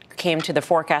when it came to the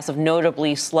forecast of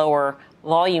notably slower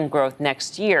volume growth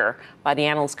next year by the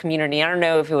analyst community. I don't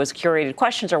know if it was curated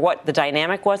questions or what the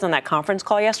dynamic was on that conference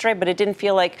call yesterday, but it didn't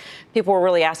feel like people were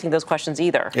really asking those questions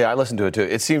either. Yeah, I listened to it too.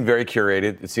 It seemed very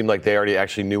curated. It seemed like they already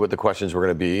actually knew what the questions were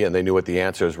going to be, and they knew what the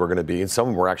answers were going to be. And some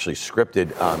of them were actually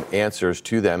scripted answers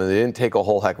to them, and they didn't take a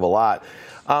whole heck of a lot.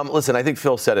 Listen, I think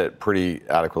Phil said it pretty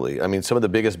adequately. I mean, some of the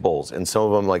biggest bulls, and some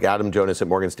of them, like Adam Jonas at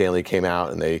Morgan Stanley, came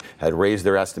out and they had raised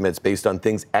their estimates based on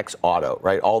things ex-auto,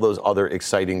 right? All those other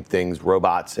exciting things,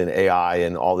 robots and AI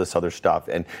and all this other stuff.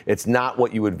 And it's not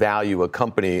what you would value a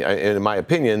company, in my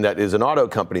opinion, that is an auto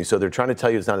company. So they're trying to tell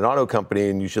you it's not an auto company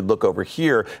and you should look over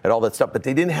here at all that stuff. But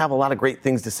they didn't have a lot of great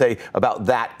things to say about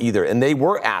that either. And they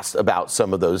were asked about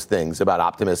some of those things, about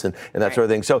Optimus and that sort of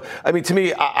thing. So, I mean, to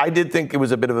me, I did think it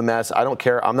was a bit of a mess. I don't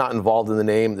care. I'm not involved in the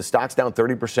name. The stock's down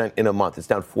 30% in a month. It's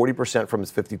down 40% from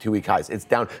its 52-week highs. It's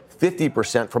down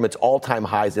 50% from its all-time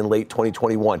highs in late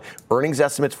 2021. Earnings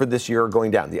estimates for this year are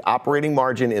going down. The operating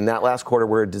margin in that last quarter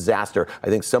were a disaster. I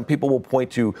think some people will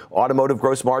point to automotive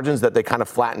gross margins that they kind of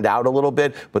flattened out a little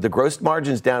bit, but the gross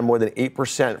margin's down more than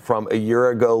 8% from a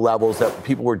year ago levels that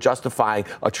people were justifying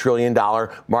a $1 trillion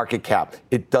market cap.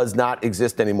 It does not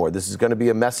exist anymore. This is going to be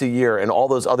a messy year, and all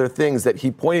those other things that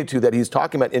he pointed to that he's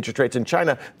talking about, interest rates in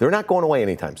China, they're not going away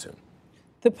anytime soon.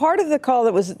 The part of the call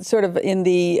that was sort of in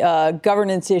the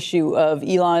governance issue of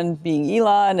Elon being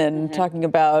Elon and talking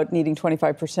about needing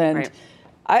 25%, right.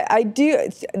 I do.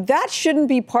 That shouldn't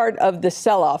be part of the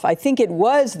sell-off. I think it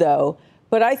was, though.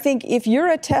 But I think if you're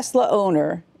a Tesla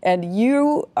owner and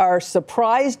you are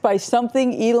surprised by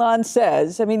something Elon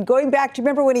says, I mean, going back, do you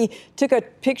remember when he took a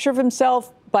picture of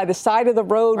himself by the side of the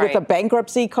road with a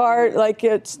bankruptcy card, like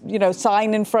it's,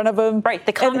 sign in front of him? Right.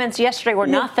 The comments yesterday were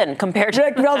nothing compared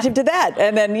to relative to that.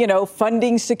 And then,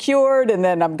 funding secured, and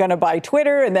then I'm going to buy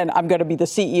Twitter, and then I'm going to be the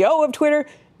CEO of Twitter.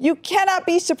 You cannot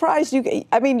be surprised. You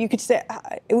could say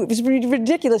it was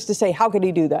ridiculous to say, how could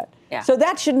he do that? Yeah. So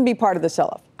that shouldn't be part of the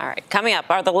sell-off. All right. Coming up,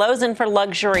 are the lows in for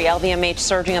luxury? LVMH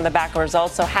surging on the back of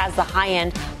results. So has the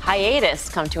high-end hiatus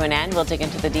come to an end? We'll dig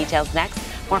into the details next.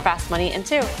 More Fast Money in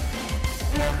 2.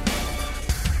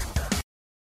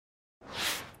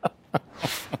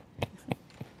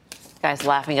 Guys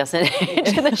laughing us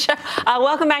into the show.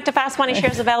 Welcome back to Fast Money.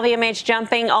 Shares of LVMH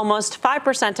jumping almost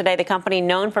 5% today. The company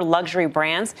known for luxury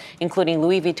brands, including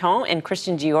Louis Vuitton and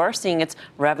Christian Dior, seeing its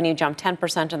revenue jump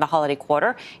 10% in the holiday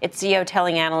quarter. Its CEO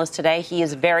telling analysts today he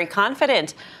is very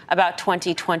confident about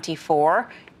 2024.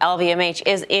 LVMH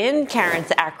is in Karen's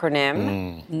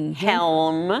acronym,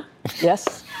 HELM.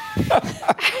 Yes.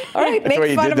 All right,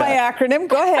 make fun of my acronym.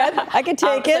 Go ahead. I can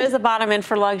take it. So is the bottom in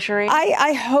for luxury?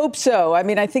 I hope so. I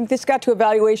mean, I think this got to a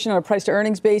valuation on a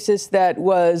price-to-earnings basis that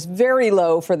was very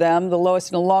low for them, the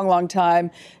lowest in a long, long time.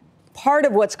 Part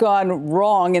of what's gone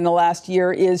wrong in the last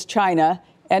year is China.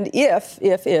 And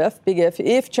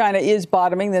if China is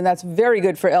bottoming, then that's very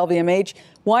good for LVMH.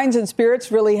 Wines and spirits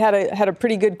really had a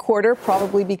pretty good quarter,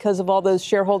 probably because of all those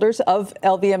shareholders of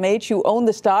LVMH who owned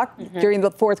the stock during the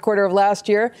fourth quarter of last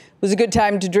year. It was a good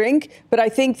time to drink. But I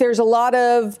think there's a lot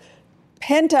of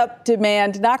pent-up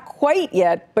demand, not quite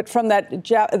yet, but from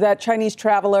that Chinese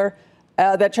traveler,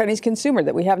 that Chinese consumer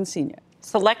that we haven't seen yet.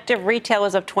 Selective retail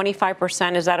is up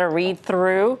 25%. Is that a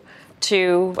read-through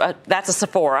to, that's a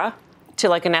Sephora, to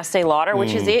like an Estee Lauder,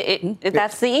 which is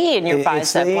that's the E in your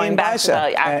bicep, going back to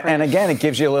the acronym. And again, it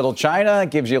gives you a little China, it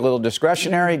gives you a little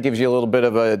discretionary, it gives you a little bit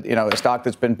of a stock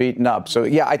that's been beaten up. So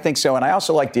yeah, I think so. And I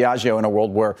also like Diageo in a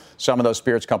world where some of those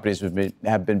spirits companies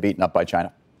have been beaten up by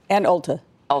China. And Ulta,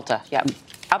 yep.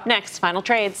 Up next, final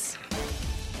trades.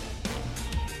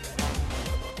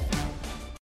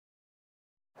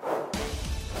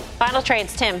 Final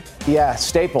trades, Tim. Yeah,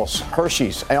 Staples,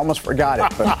 Hershey's. I almost forgot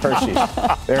it, but Hershey's.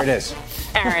 There it is.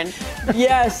 Aaron.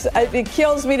 Yes, it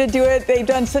kills me to do it. They've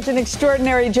done such an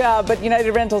extraordinary job, but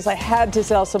United Rentals, I had to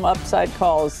sell some upside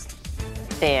calls.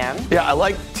 Dan. Yeah, I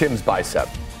like Tim's bicep.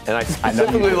 And I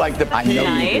specifically like the P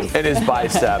in his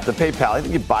bicep. The PayPal, I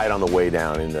think you buy it on the way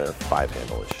down in the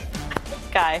 5-handle-ish.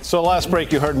 Guy. So last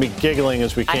break, you heard me giggling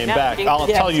as we came back. I'll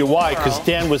tell you why, because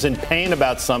Dan was in pain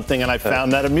about something, and I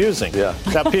found that amusing. Yeah.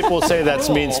 Now, people say that's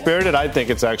mean-spirited. I think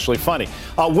it's actually funny.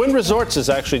 Wynn Resorts is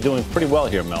actually doing pretty well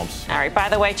here, Melms. All right, by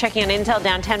the way, checking on Intel,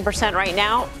 down 10% right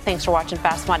now. Thanks for watching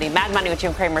Fast Money. Mad Money with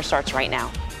Jim Cramer starts right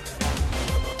now.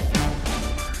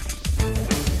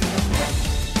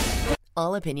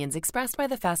 All opinions expressed by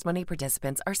the Fast Money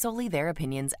participants are solely their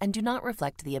opinions and do not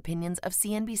reflect the opinions of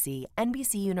CNBC,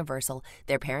 NBC Universal,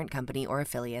 their parent company, or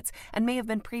affiliates, and may have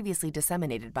been previously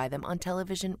disseminated by them on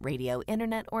television, radio,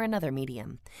 internet, or another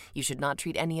medium. You should not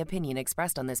treat any opinion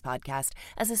expressed on this podcast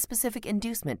as a specific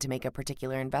inducement to make a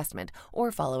particular investment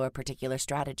or follow a particular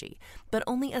strategy, but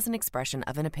only as an expression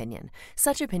of an opinion.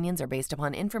 Such opinions are based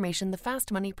upon information the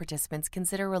Fast Money participants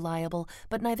consider reliable,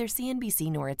 but neither CNBC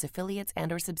nor its affiliates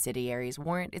and or subsidiaries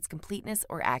warrant its completeness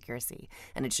or accuracy,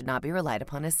 and it should not be relied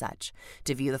upon as such.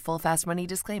 To view the full Fast Money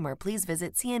disclaimer, please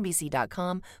visit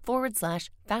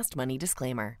cnbc.com/Fast Money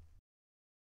Disclaimer.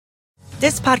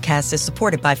 This podcast is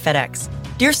supported by FedEx.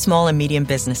 Dear small and medium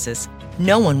businesses,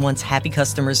 no one wants happy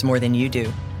customers more than you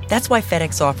do. That's why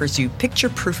FedEx offers you picture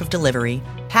proof of delivery,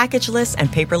 packageless and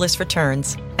paperless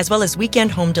returns, as well as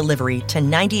weekend home delivery to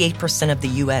 98% of the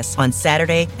U.S. on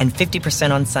Saturday and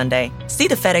 50% on Sunday. See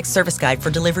the FedEx service guide for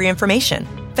delivery information.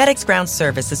 FedEx Ground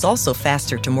service is also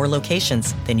faster to more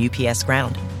locations than UPS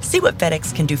Ground. See what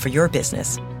FedEx can do for your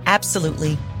business.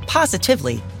 Absolutely,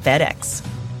 positively FedEx.